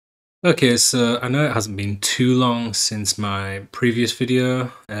Okay, so I know it hasn't been too long since my previous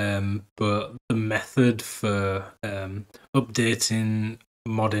video, but the method for updating,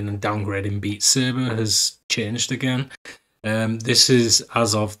 modding, and downgrading Beat Saber has changed again. This is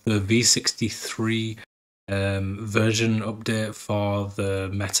as of the V63 version update for the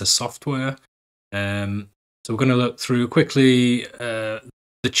Meta software. So we're going to look through quickly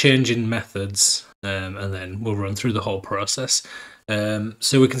the change in methods, and then we'll run through the whole process.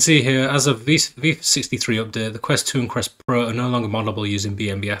 So we can see here, as of V63 update, the Quest 2 and Quest Pro are no longer moddable using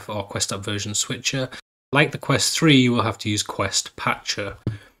BMBF or Quest App version switcher. Like the Quest 3, you will have to use Quest Patcher.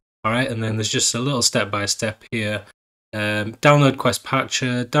 Alright, and then there's just a little step-by-step here. Download Quest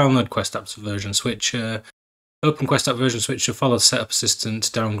Patcher, download Quest Apps version switcher, open Quest App version switcher, follow setup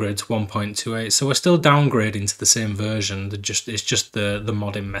assistant, downgrade to 1.28. So we're still downgrading to the same version, it's just the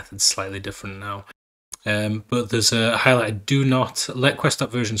modding method's slightly different now. But there's a highlighted: do not let Quest App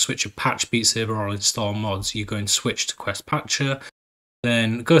version switcher patch Beat Saber or install mods. You're going to switch to Quest Patcher,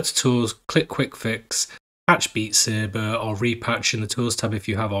 then go to Tools, click Quick Fix, patch Beat Saber or repatch in the Tools tab if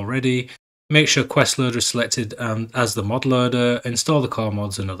you have already. Make sure Quest Loader is selected as the mod loader. Install the core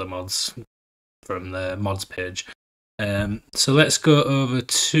mods and other mods from the mods page. So let's go over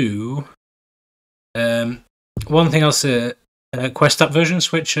to one thing I'll say: Quest App version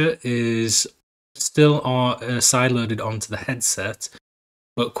switcher is still sideloaded onto the headset,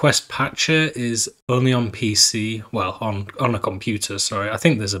 but Quest Patcher is only on PC, well, on a computer, sorry. I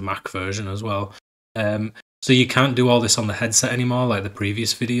think there's a Mac version as well. So you can't do all this on the headset anymore like the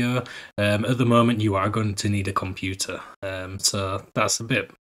previous video. At the moment you are going to need a computer, so that's a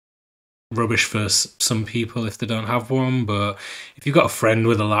bit rubbish for some people if they don't have one, but if you've got a friend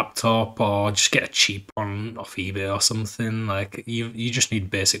with a laptop, or just get a cheap one off eBay or something, like you just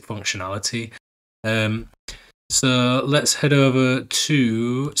need basic functionality. So let's head over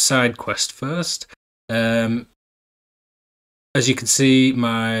to SideQuest first. As you can see,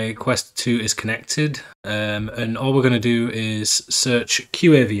 my Quest 2 is connected, and all we're going to do is search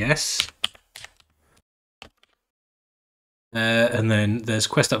QAVS, and then there's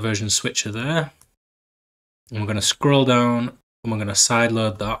Quest App version switcher there, and we're going to scroll down and we're going to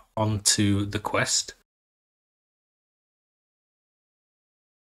sideload that onto the Quest.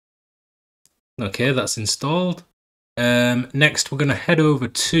 Okay, that's installed. Next, we're going to head over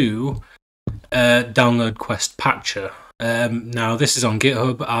to download Quest Patcher. Now, this is on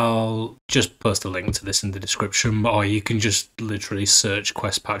GitHub. I'll just post a link to this in the description, or you can just literally search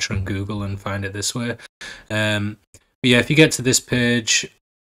Quest Patcher on Google and find it this way. But yeah, if you get to this page,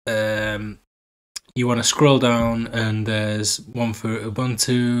 you want to scroll down, and there's one for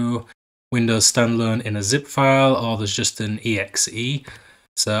Ubuntu, Windows standalone in a zip file, or there's just an exe.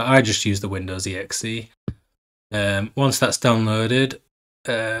 So I just use the Windows exe. Once that's downloaded,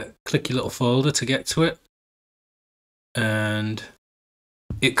 click your little folder to get to it, and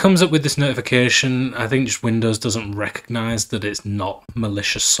it comes up with this notification. I think just Windows doesn't recognize that it's not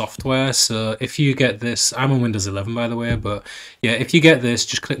malicious software. So if you get this, I'm on Windows 11 by the way, but yeah, if you get this,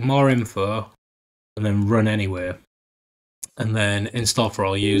 just click more info and then run anyway, and then install for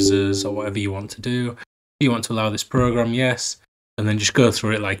all users or whatever you want to do. Do you want to allow this program? Yes. And then just go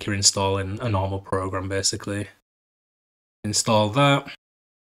through it like you're installing a normal program, basically. Install that.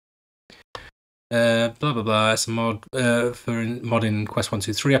 Blah blah blah. It's a mod for modding Quest 1,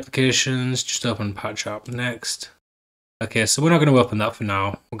 2, 3 applications. Just open Patch App next. Okay, so we're not going to open that for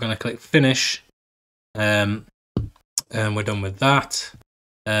now. We're going to click Finish, and we're done with that.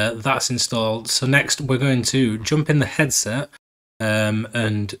 That's installed. So next, we're going to jump in the headset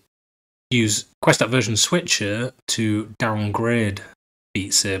and use Quest App version switcher to downgrade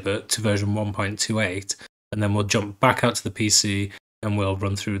Beat Saber to version 1.28, and then we'll jump back out to the PC and we'll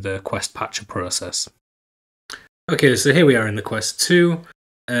run through the Quest Patcher process. Okay, so here we are in the Quest 2.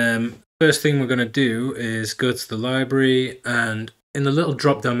 First thing we're going to do is go to the library, and in the little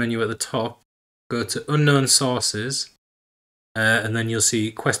drop down menu at the top, go to Unknown Sources, and then you'll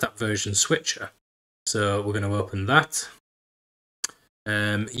see Quest App version switcher. So we're going to open that.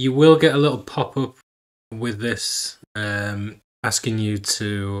 You will get a little pop-up with this asking you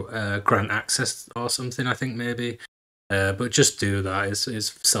to grant access or something, I think maybe, but just do that.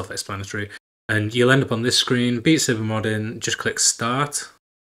 It's self-explanatory, and you'll end up on this screen. Beat Saber modding, just click Start.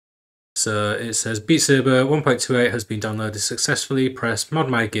 So it says Beat Saber 1.28 has been downloaded successfully. Press Mod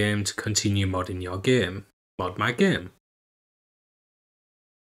My Game to continue modding your game. Mod My Game.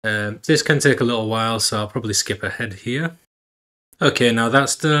 This can take a little while, so I'll probably skip ahead here. Okay, now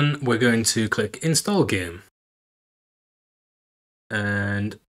that's done, we're going to click Install Game.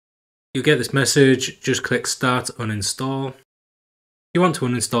 And you get this message, just click Start Uninstall. You want to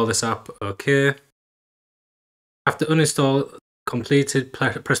uninstall this app, okay. After uninstall completed,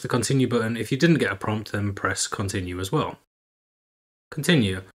 press the continue button. If you didn't get a prompt, then press continue as well.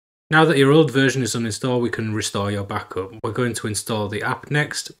 Continue. Now that your old version is uninstalled, we can restore your backup. We're going to install the app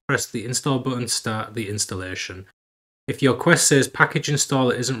next. Press the install button to start the installation. If your quest says package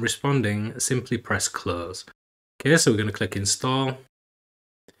installer isn't responding, simply press close. Okay, so we're going to click install.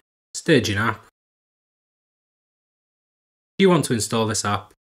 Staging app. If you want to install this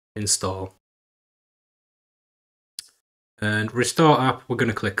app, install. And restore app, we're going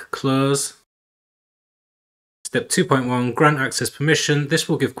to click close. Step 2.1, grant access permission. This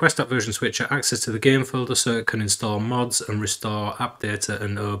will give Quest App Version Switcher access to the game folder so it can install mods and restore app data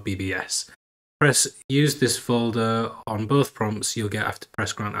and BBS. Press use this folder on both prompts you'll get after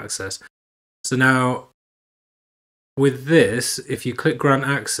press grant access. So now, with this, if you click grant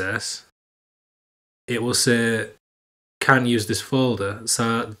access, it will say can't use this folder.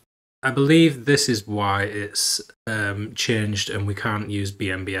 So I believe this is why it's changed and we can't use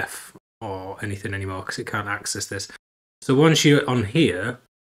BMBF or anything anymore because it can't access this. So once you're on here,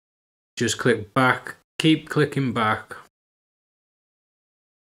 just click back, keep clicking back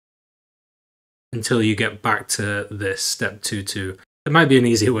until you get back to this step 2.2. There might be an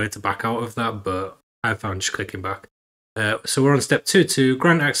easier way to back out of that, but I found just clicking back. So we're on step 2.2,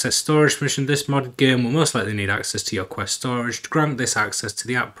 grant access storage permission. This modded game will most likely need access to your Quest storage. To grant this access to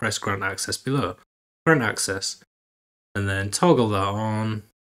the app, press grant access below. Grant access. And then toggle that on.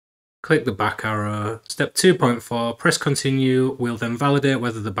 Click the back arrow. Step 2.4, press continue. We'll then validate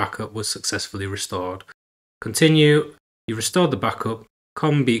whether the backup was successfully restored. Continue. You restored the backup.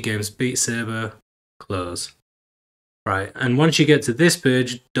 Beat Games Beat Saber. Close. Right, and once you get to this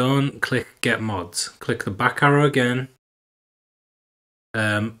page, don't click get mods. Click the back arrow again.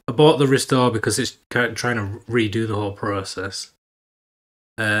 Abort the restore because it's trying to redo the whole process.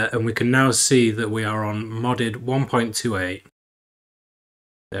 And we can now see that we are on modded 1.28.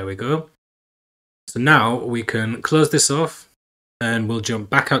 There we go. So now we can close this off and we'll jump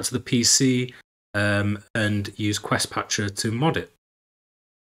back out to the PC and use Quest Patcher to mod it.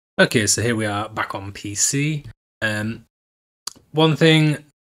 Okay, so here we are back on PC. One thing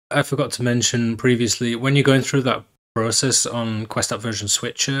I forgot to mention previously, when you're going through that process on Quest App Version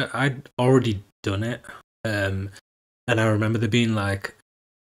Switcher, I'd already done it. And I remember there being like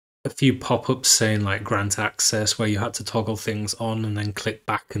a few pop-ups saying like grant access where you had to toggle things on and then click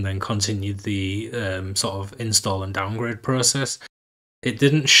back and then continue the sort of install and downgrade process. It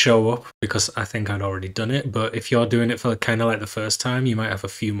didn't show up because I think I'd already done it, but if you're doing it for kind of like the first time, you might have a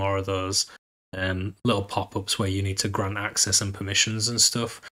few more of those little pop-ups where you need to grant access and permissions and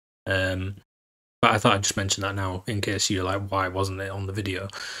stuff. But I thought I'd just mention that now in case you're like, why wasn't it on the video?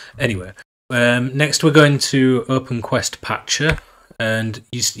 Anyway, next we're going to open Quest Patcher. And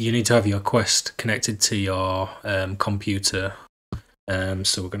you need to have your Quest connected to your computer.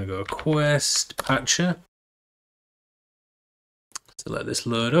 So we're going to go Quest Patcher. So let this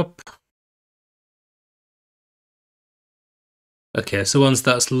load up. Okay, so once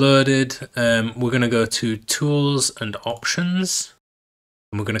that's loaded, we're going to go to Tools and Options.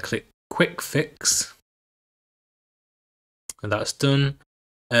 And we're going to click Quick Fix. And that's done.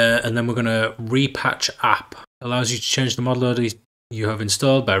 And then we're going to Repatch App. Allows you to change the mod loader you have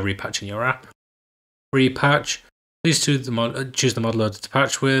installed by repatching your app. Repatch. Please choose the mod loader to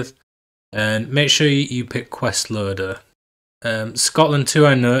patch with, and make sure you pick Quest Loader. Scotland 2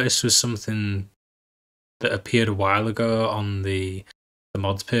 I noticed was something that appeared a while ago on the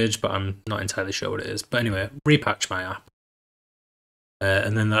mods page, but I'm not entirely sure what it is. But anyway, repatch my app,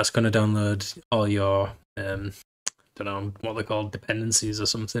 and then that's going to download all your don't know what they're called, dependencies or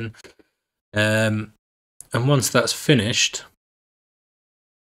something. And once that's finished,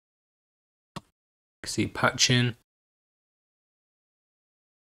 see patching.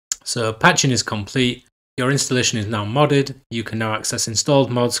 So patching is complete. Your installation is now modded. You can now access installed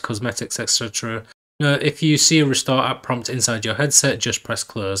mods, cosmetics, etc. If you see a restore app prompt inside your headset, just press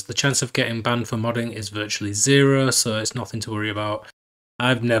close. The chance of getting banned for modding is virtually zero, so it's nothing to worry about.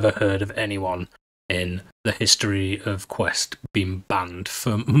 I've never heard of anyone in the history of Quest being banned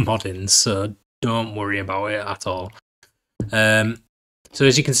for modding, so don't worry about it at all. So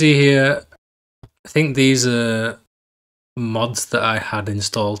as you can see here, I think these are mods that I had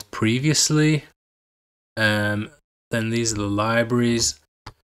installed previously. Then these are the libraries.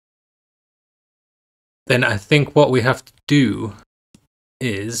 Then I think what we have to do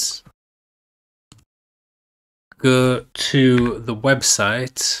is go to the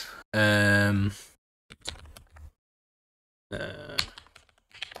website,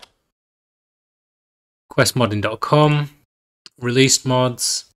 questmodding.com. released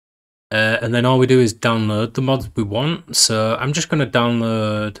mods, and then all we do is download the mods we want. So I'm just going to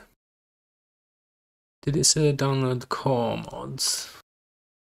download. Did it say download the core mods?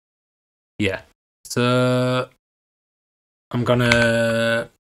 Yeah. So I'm going to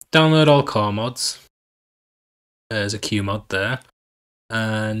download all core mods. There's a Q mod there.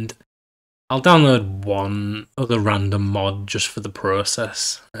 And I'll download one other random mod just for the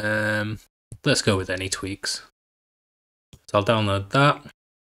process. Let's go with any tweaks. So I'll download that.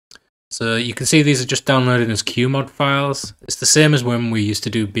 So you can see these are just downloaded as QMod files. It's the same as when we used to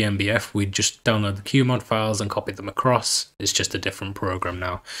do BMBF. We'd just download the QMod files and copy them across. It's just a different program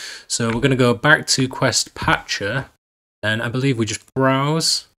now. So we're going to go back to Quest Patcher, and I believe we just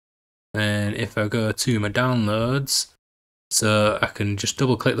browse. And if I go to my downloads, so I can just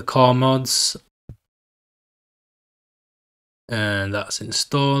double click the core mods, and that's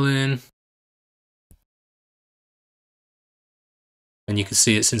installing. And you can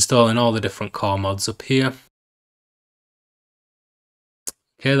see it's installing all the different core mods up here.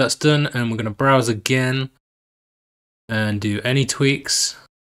 Okay, that's done, and we're going to browse again and do any tweaks.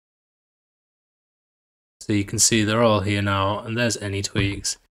 So you can see they're all here now, and there's any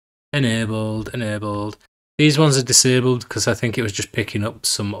tweaks. Enabled, enabled. These ones are disabled because I think it was just picking up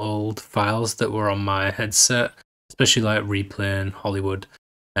some old files that were on my headset, especially like Replay and Hollywood.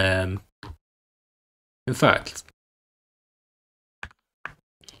 In fact,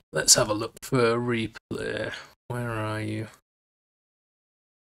 let's have a look for Replay. Where are you?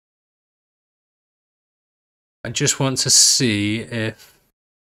 I just want to see if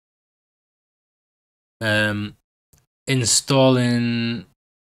installing.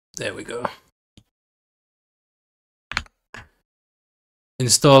 There we go.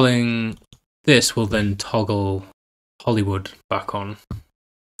 Installing this will then toggle Hollywood back on.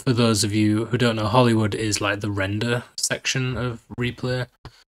 For those of you who don't know, Hollywood is like the render section of Replay.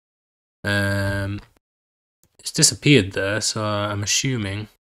 It's disappeared there, so I'm assuming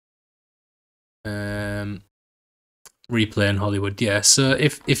Replay and Hollywood. Yeah, so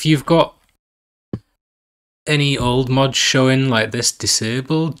if you've got any old mods showing like this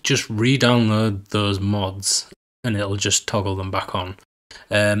disabled, just re-download those mods and it'll just toggle them back on.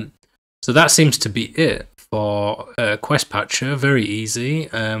 So that seems to be it for Quest Patcher. Very easy.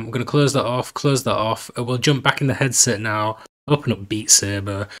 We're going to close that off. We'll jump back in the headset now, open up Beat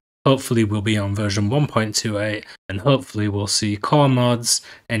Saber. Hopefully we'll be on version 1.28, and hopefully we'll see core mods,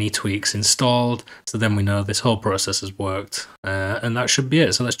 any tweaks installed, so then we know this whole process has worked. And that should be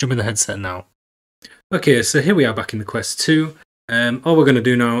it. So let's jump in the headset now. Okay, so here we are back in the Quest 2. All we're going to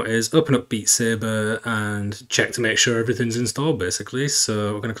do now is open up Beat Saber and check to make sure everything's installed, basically.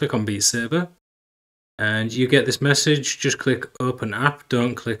 So we're going to click on Beat Saber, and you get this message. Just click Open App,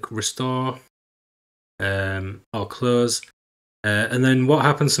 don't click Restore or Close. And then what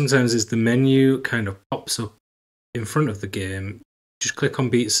happens sometimes is the menu kind of pops up in front of the game. Just click on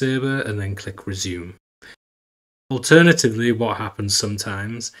Beat Saber and then click Resume. Alternatively, what happens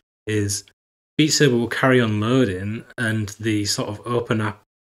sometimes is Beat Saber will carry on loading, and the sort of open app,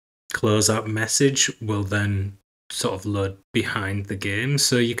 close app message will then sort of load behind the game.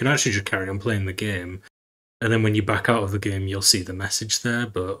 So you can actually just carry on playing the game, and then when you back out of the game, you'll see the message there,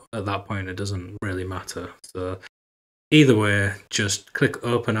 but at that point, it doesn't really matter. So either way, just click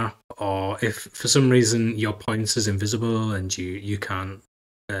open app, or if for some reason your pointer's invisible and you can't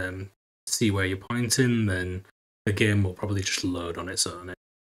see where you're pointing, then the game will probably just load on its own.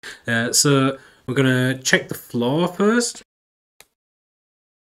 So we're going to check the floor first.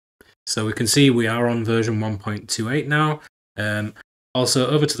 So we can see we are on version 1.28 now. Also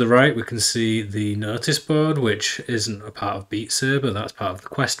over to the right we can see the notice board, which isn't a part of Beat Saber, that's part of the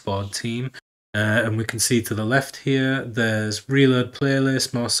Quest board team. And we can see to the left here there's reload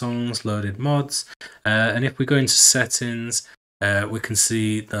playlist, more songs, loaded mods. And if we go into settings, we can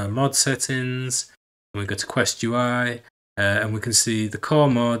see the mod settings, and we go to Quest UI, and we can see the core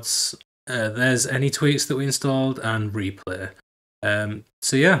mods. There's any tweaks that we installed and replay.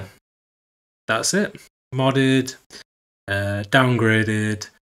 So yeah, that's it. Modded, downgraded.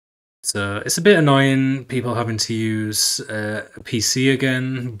 So it's a bit annoying people having to use a PC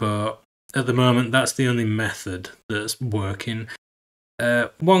again, but at the moment that's the only method that's working.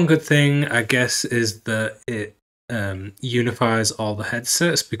 One good thing, I guess, is that it unifies all the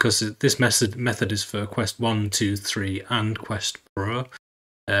headsets, because this method is for Quest 1, 2, 3 and Quest Pro.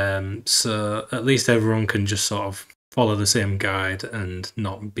 So at least everyone can just sort of follow the same guide and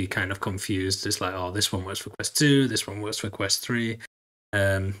not be kind of confused. It's like, oh, this one works for Quest 2, this one works for Quest 3.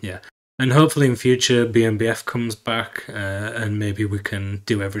 Yeah. And hopefully in future BMBF comes back and maybe we can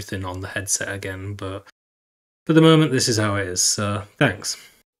do everything on the headset again. But for the moment, this is how it is, so thanks.